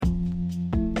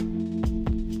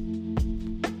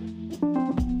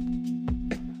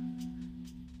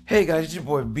Hey guys, it's your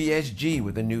boy BSG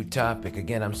with a new topic.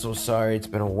 Again, I'm so sorry, it's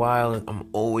been a while. I'm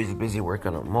always busy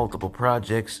working on multiple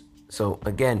projects. So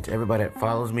again, to everybody that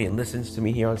follows me and listens to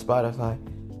me here on Spotify,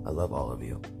 I love all of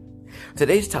you.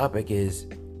 Today's topic is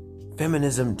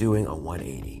feminism doing a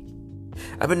 180.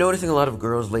 I've been noticing a lot of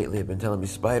girls lately have been telling me,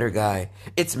 Spider Guy,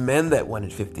 it's men that want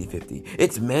it 50-50.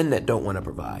 It's men that don't want to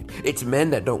provide. It's men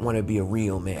that don't want to be a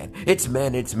real man. It's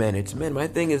men. My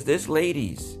thing is this,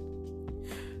 ladies.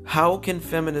 How can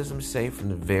feminism say from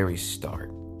the very start,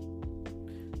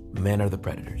 men are the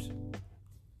predators?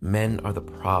 Men are the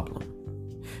problem.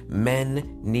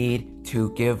 Men need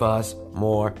to give us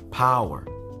more power.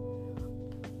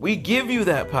 We give you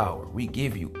that power. We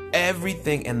give you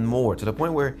everything and more, to the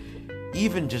point where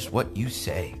even just what you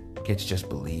say gets just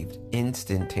believed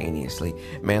instantaneously.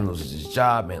 Man loses his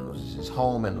job, man loses his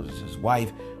home, man loses his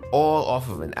wife, all off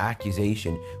of an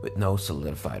accusation with no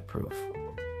solidified proof.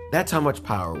 That's how much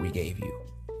power we gave you.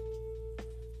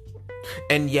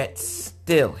 And yet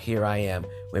still, here I am.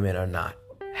 Women are not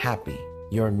happy.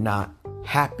 You're not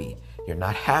happy. You're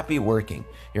not happy working.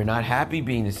 You're not happy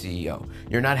being the CEO.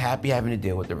 You're not happy having to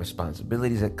deal with the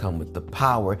responsibilities that come with the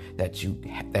power that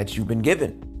you've been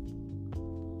given.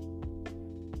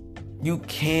 You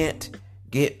can't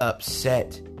get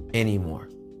upset anymore.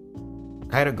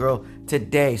 I had a girl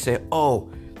today say,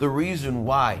 the reason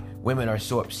why women are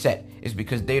so upset is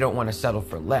because they don't want to settle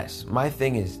for less. My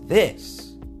thing is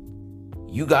this.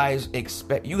 You guys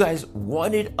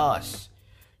wanted us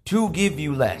to give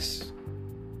you less.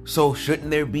 So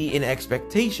shouldn't there be an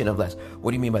expectation of less?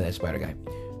 What do you mean by that, Spider Guy?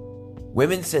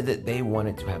 Women said that they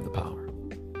wanted to have the power.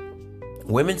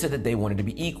 Women said that they wanted to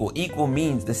be equal. Equal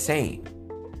means the same.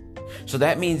 So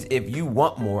that means if you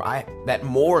want more, that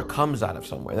more comes out of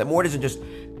somewhere. That more doesn't just...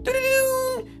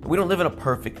 We don't live in a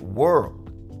perfect world.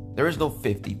 There is no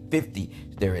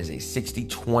 50-50. There is a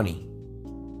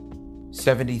 60-20.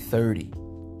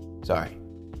 70-30. Sorry.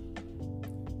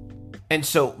 And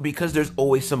so, because there's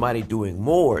always somebody doing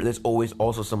more, there's always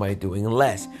also somebody doing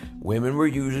less. Women were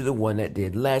usually the one that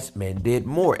did less, men did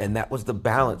more, and that was the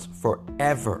balance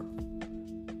forever.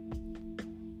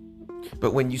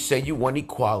 But when you say you want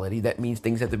equality, that means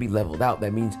things have to be leveled out.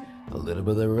 That means a little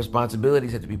bit of the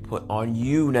responsibilities have to be put on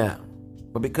you now.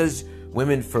 But because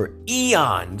women for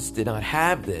eons did not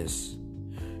have this,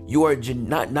 you are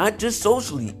not just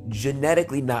socially,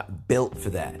 genetically not built for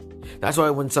that. That's why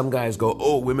when some guys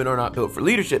go, women are not built for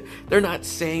leadership, they're not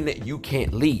saying that you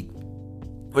can't lead.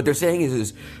 What they're saying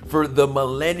is for the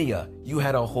millennia, you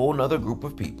had a whole nother group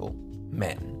of people,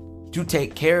 men, to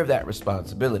take care of that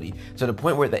responsibility to the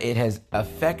point where it has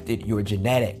affected your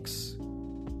genetics.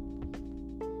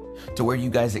 To where you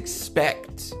guys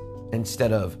expect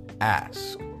instead of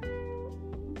ask.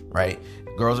 Right?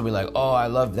 Girls will be like, I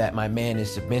love that my man is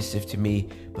submissive to me,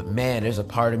 but man, there's a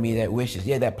part of me that wishes.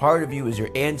 Yeah, that part of you is your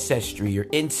ancestry, your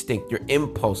instinct, your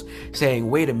impulse, saying,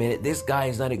 wait a minute, this guy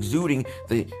is not exuding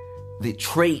the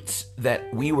traits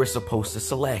that we were supposed to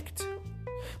select.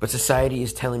 But society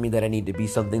is telling me that I need to be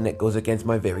something that goes against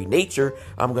my very nature.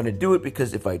 I'm going to do it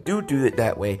because if I do it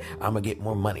that way, I'm going to get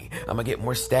more money. I'm going to get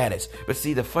more status. But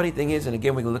see, the funny thing is, and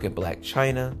again, we can look at Black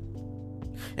China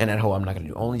and that whole I'm not going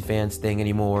to do OnlyFans thing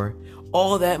anymore.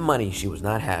 All that money, she was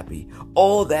not happy.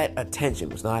 All that attention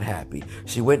was not happy.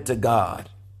 She went to God.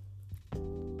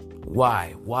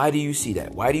 Why? Why do you see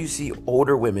that? Why do you see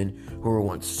older women who were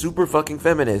once super fucking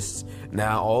feminists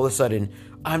now all of a sudden,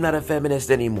 I'm not a feminist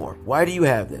anymore? Why do you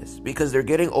have this? Because they're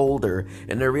getting older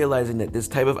and they're realizing that this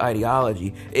type of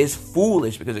ideology is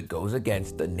foolish because it goes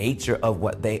against the nature of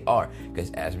what they are.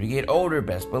 Because as we get older,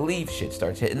 best believe shit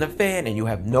starts hitting the fan and you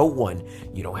have no one.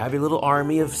 You don't have your little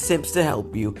army of simps to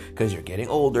help you because you're getting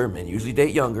older. Men usually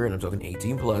date younger, and I'm talking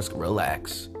 18 plus.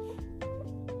 Relax.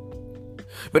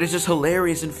 But it's just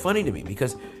hilarious and funny to me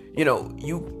because,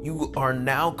 you are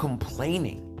now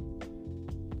complaining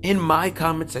in my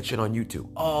comment section on YouTube.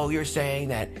 You're saying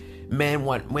that men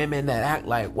want women that act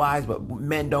like wives, but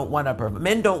men don't want to provide.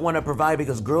 Men don't want to provide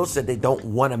because girls said they don't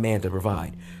want a man to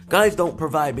provide. Guys don't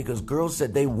provide because girls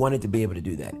said they wanted to be able to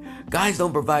do that. Guys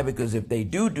don't provide because if they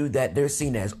do that, they're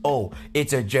seen as,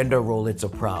 it's a gender role, it's a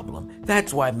problem.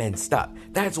 That's why men stopped.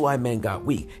 That's why men got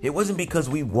weak. It wasn't because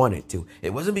we wanted to.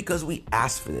 It wasn't because we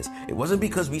asked for this. It wasn't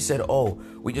because we said,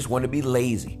 we just want to be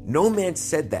lazy. No man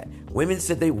said that. Women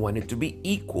said they wanted to be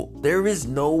equal. There is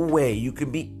no way you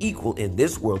can be equal in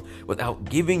this world without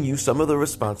giving you some of the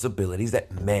responsibilities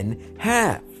that men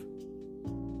have.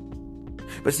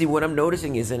 But see, what I'm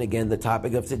noticing is, and again, the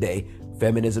topic of today,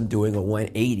 feminism doing a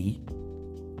 180,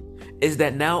 is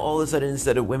that now all of a sudden,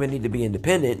 instead of women need to be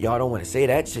independent, y'all don't want to say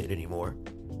that shit anymore.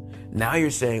 Now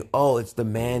you're saying, oh, it's the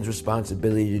man's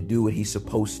responsibility to do what he's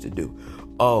supposed to do.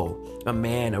 Oh, a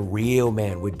real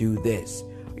man would do this.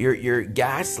 You're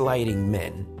gaslighting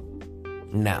men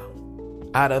now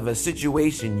out of a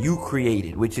situation you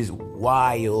created, which is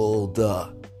wild.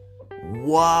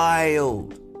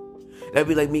 Wild. That'd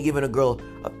be like me giving a girl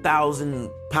 1,000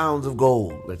 pounds of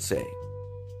gold, let's say.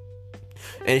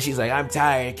 And she's like, I'm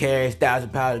tired of carrying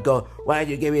 1,000 pounds of gold. Why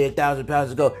did you give me 1,000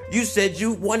 pounds of gold? You said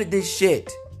you wanted this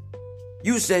shit.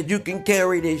 You said you can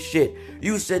carry this shit.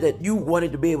 You said that you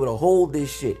wanted to be able to hold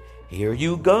this shit. Here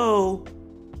you go.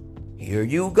 Here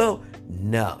you go.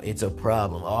 No, it's a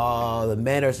problem. Oh, the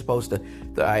men are supposed to.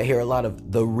 I hear a lot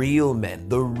of the real men.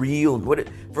 The real.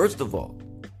 First of all,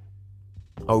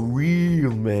 a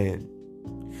real man.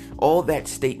 All that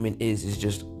statement is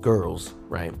just girls,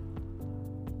 right?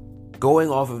 Going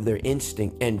off of their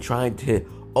instinct and trying to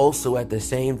also at the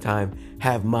same time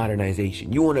have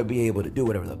modernization. You want to be able to do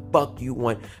whatever the fuck you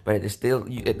want, but at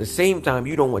the same time,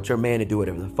 you don't want your man to do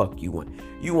whatever the fuck you want.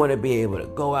 You want to be able to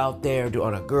go out there and do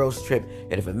on a girl's trip,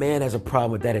 and if a man has a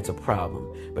problem with that, it's a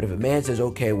problem. But if a man says,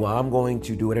 okay, well, I'm going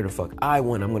to do whatever the fuck I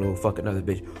want, I'm going to go fuck another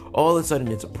bitch, all of a sudden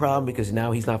it's a problem because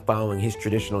now he's not following his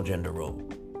traditional gender role.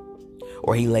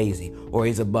 Or he lazy, or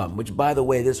he's a bum. Which, by the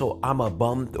way, this whole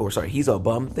he's a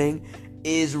bum thing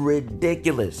is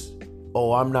ridiculous.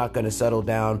 Oh, I'm not going to settle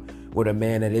down with a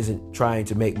man that isn't trying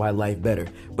to make my life better.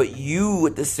 But you,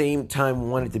 at the same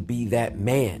time, wanted to be that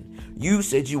man. You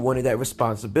said you wanted that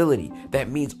responsibility. That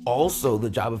means also the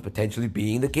job of potentially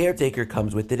being the caretaker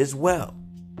comes with it as well.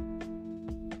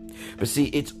 But see,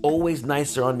 it's always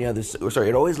nicer on the other side.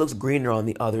 It always looks greener on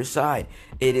the other side.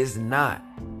 It is not.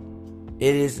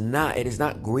 It is not. It is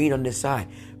not green on this side.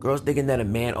 Girls thinking that a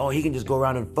man, he can just go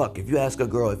around and fuck. If you ask a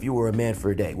girl if you were a man for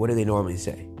a day, what do they normally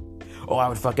say? Oh, I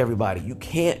would fuck everybody. You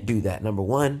can't do that, number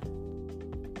one.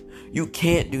 You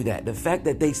can't do that. The fact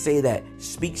that they say that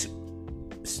speaks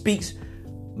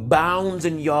bounds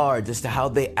and yards as to how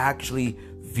they actually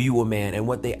view a man and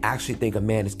what they actually think a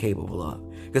man is capable of.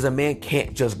 Because a man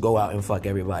can't just go out and fuck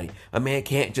everybody. A man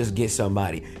can't just get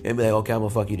somebody and be like, okay, I'm going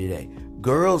to fuck you today.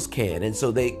 Girls can. And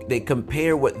so they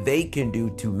compare what they can do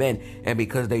to men. And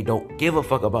because they don't give a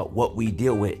fuck about what we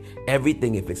deal with,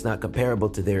 everything, if it's not comparable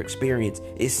to their experience,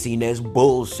 is seen as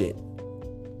bullshit.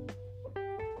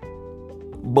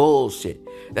 Bullshit.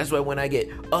 That's why when I get,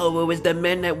 it was the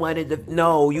men that wanted to...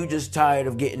 No, you just tired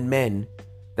of getting men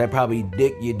that probably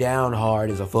dick you down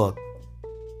hard as a fuck.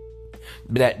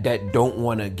 That don't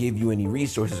want to give you any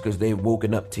resources because they've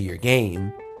woken up to your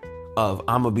game of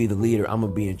I'm going to be the leader, I'm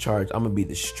going to be in charge, I'm going to be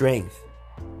the strength.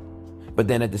 But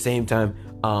then at the same time,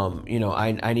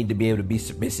 I need to be able to be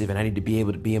submissive and I need to be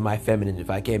able to be in my feminine. If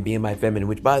I can't be in my feminine,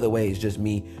 which by the way is just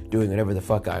me doing whatever the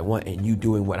fuck I want and you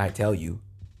doing what I tell you,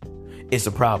 it's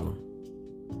a problem.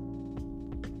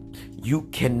 You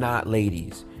cannot,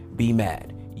 ladies, be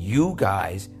mad. You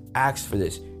guys asked for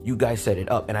this. You guys set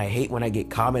it up. And I hate when I get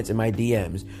comments in my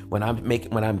DMs when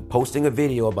I'm posting a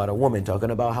video about a woman talking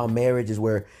about how marriage is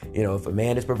where, if a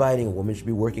man is providing, a woman should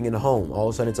be working in the home. All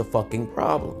of a sudden it's a fucking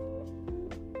problem.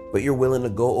 But you're willing to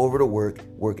go over to work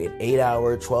an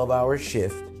 8-hour, 12-hour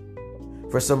shift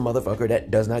for some motherfucker that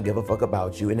does not give a fuck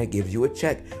about you and that gives you a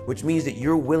check, which means that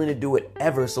you're willing to do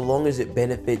whatever so long as it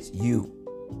benefits you.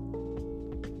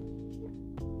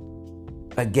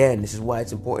 Again, this is why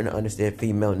it's important to understand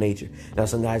female nature. Now,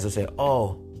 some guys will say,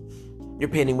 you're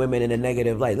painting women in a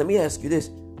negative light. Let me ask you this.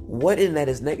 What in that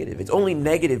is negative? It's only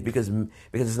negative because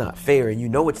it's not fair, and you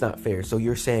know it's not fair. So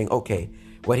you're saying, okay,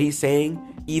 what he's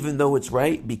saying, even though it's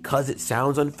right, because it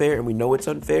sounds unfair and we know it's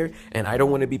unfair, and I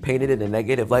don't want to be painted in a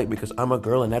negative light because I'm a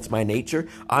girl and that's my nature,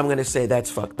 I'm going to say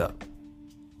that's fucked up,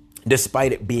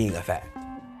 despite it being a fact.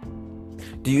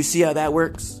 Do you see how that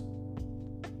works?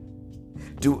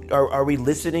 Are we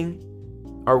listening?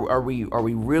 Are we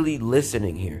really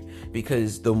listening here?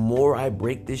 Because the more I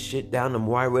break this shit down, the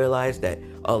more I realize that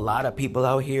a lot of people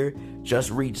out here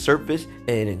just read surface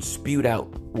and then spewed out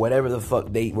whatever the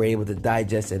fuck they were able to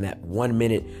digest in that 1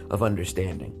 minute of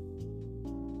understanding.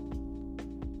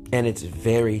 And it's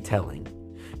very telling.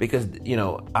 Because,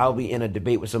 I'll be in a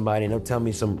debate with somebody and they'll tell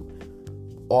me some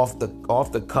off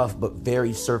the cuff but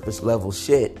very surface level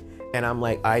shit. And I'm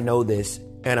like, I know this.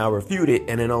 And I refute it,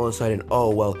 and then all of a sudden,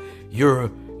 you're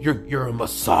a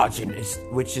misogynist,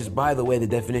 which is, by the way, the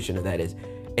definition of that is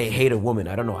a hate of woman.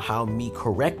 I don't know how me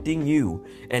correcting you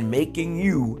and making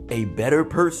you a better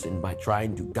person by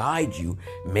trying to guide you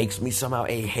makes me somehow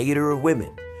a hater of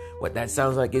women. What that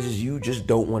sounds like is you just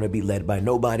don't want to be led by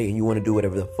nobody and you want to do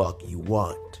whatever the fuck you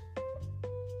want.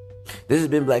 This has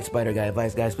been Black Spider Guy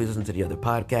Advice. Guys, please listen to the other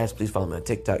podcasts. Please follow me on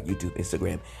TikTok, YouTube,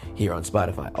 Instagram, here on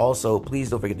Spotify. Also, please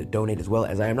don't forget to donate as well,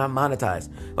 as I am not monetized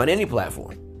on any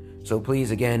platform. So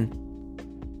please,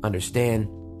 again, understand,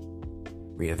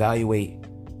 reevaluate,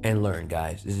 and learn,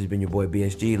 guys. This has been your boy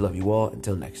BSG. Love you all.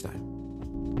 Until next time.